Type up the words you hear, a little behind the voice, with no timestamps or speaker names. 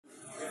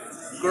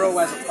grow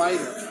as a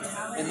fighter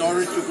in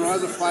order to grow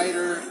as a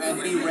fighter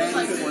and be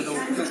ready for the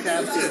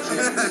championship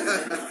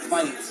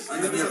fights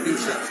in the near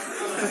future?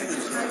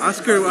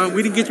 Oscar,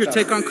 we didn't get your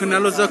take on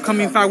Canelo's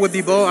upcoming fight with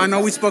Bivol. I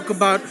know we spoke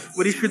about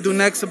what he should do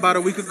next about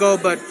a week ago,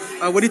 but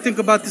what do you think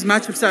about this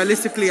matchup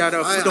stylistically at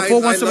the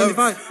full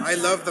 175? I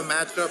love the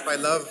matchup. I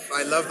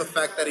love the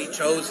fact that he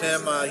chose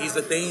him. He's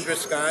a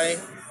dangerous guy.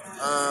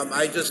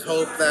 I just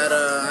hope that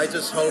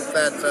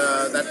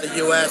that the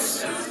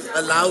U.S.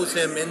 allows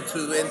him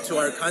into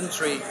our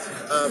country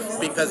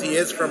because he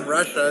is from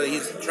Russia.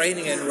 He's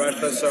training in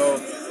Russia, so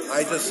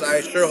I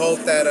sure hope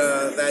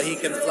that he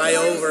can fly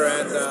over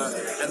and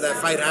that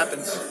fight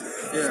happens.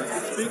 Yeah.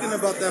 Speaking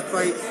about that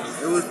fight,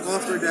 it was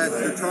offered that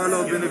the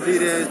Charlo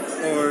Benavidez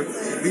or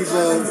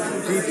Bivol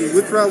Gigi.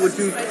 Which route would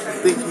you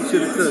think he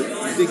should have took?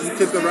 You think he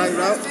took the right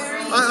route?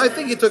 I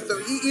think he took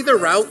either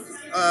route.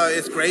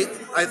 Is great.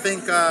 I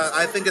think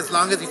as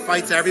long as he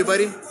fights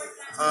everybody,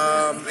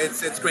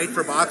 it's great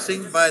for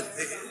boxing. But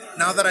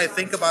now that I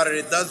think about it,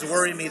 it does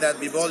worry me that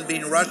Bivol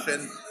being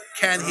Russian,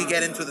 can he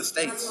get into the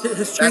States?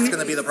 That's going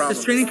to be the problem.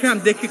 His training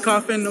camp did kick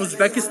off in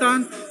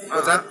Uzbekistan.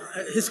 What's that?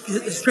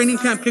 His training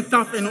camp kicked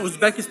off in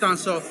Uzbekistan,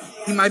 so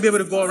he might be able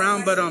to go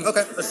around. But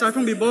okay. Aside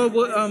from Bivol,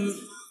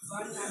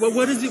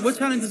 what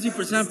challenge does he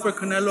present for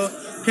Canelo?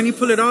 Can he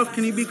pull it off?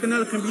 Can he beat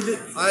Canelo?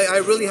 I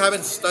really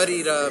haven't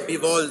studied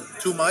Bivol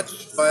too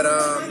much, but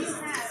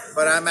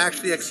I'm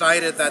actually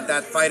excited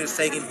that fight is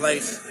taking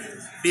place.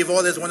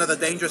 Bivol is one of the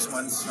dangerous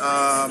ones,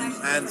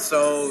 and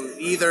so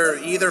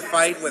either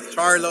fight with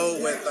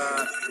Charlo, with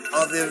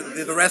all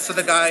the rest of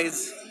the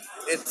guys,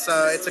 it's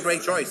a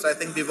great choice. I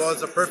think Bivol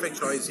is a perfect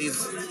choice.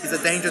 He's a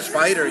dangerous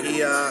fighter. He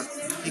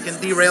can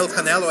derail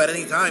Canelo at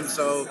any time.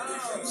 So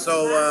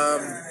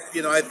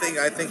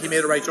I think he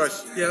made the right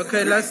choice. Yeah.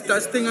 Okay.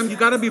 Last thing. You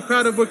gotta be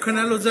proud of where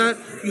Canelo's at.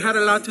 You had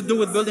a lot to do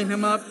with building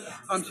him up.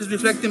 Just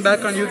reflecting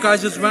back on your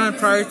guys' run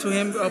prior to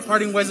him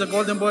parting ways, a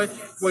Golden Boy,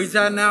 where he's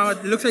at now.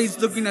 It looks like he's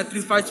looking at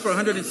 3 fights for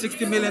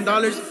 $160 million.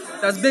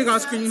 That's big,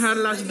 Oscar. You had a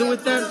lot to do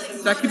with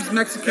that. That keeps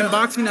Mexican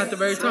boxing at the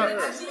very top.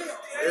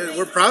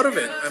 We're proud of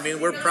it. I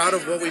mean, we're proud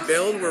of what we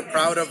build. We're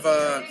proud of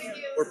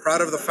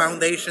the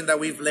foundation that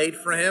we've laid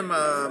for him.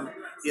 And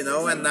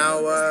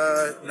now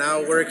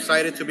we're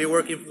excited to be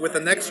working with the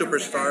next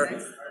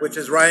superstar, which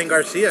is Ryan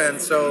Garcia, and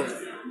so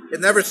it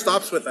never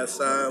stops with us.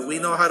 We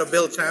know how to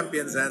build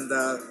champions, and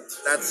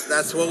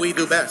that's what we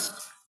do best.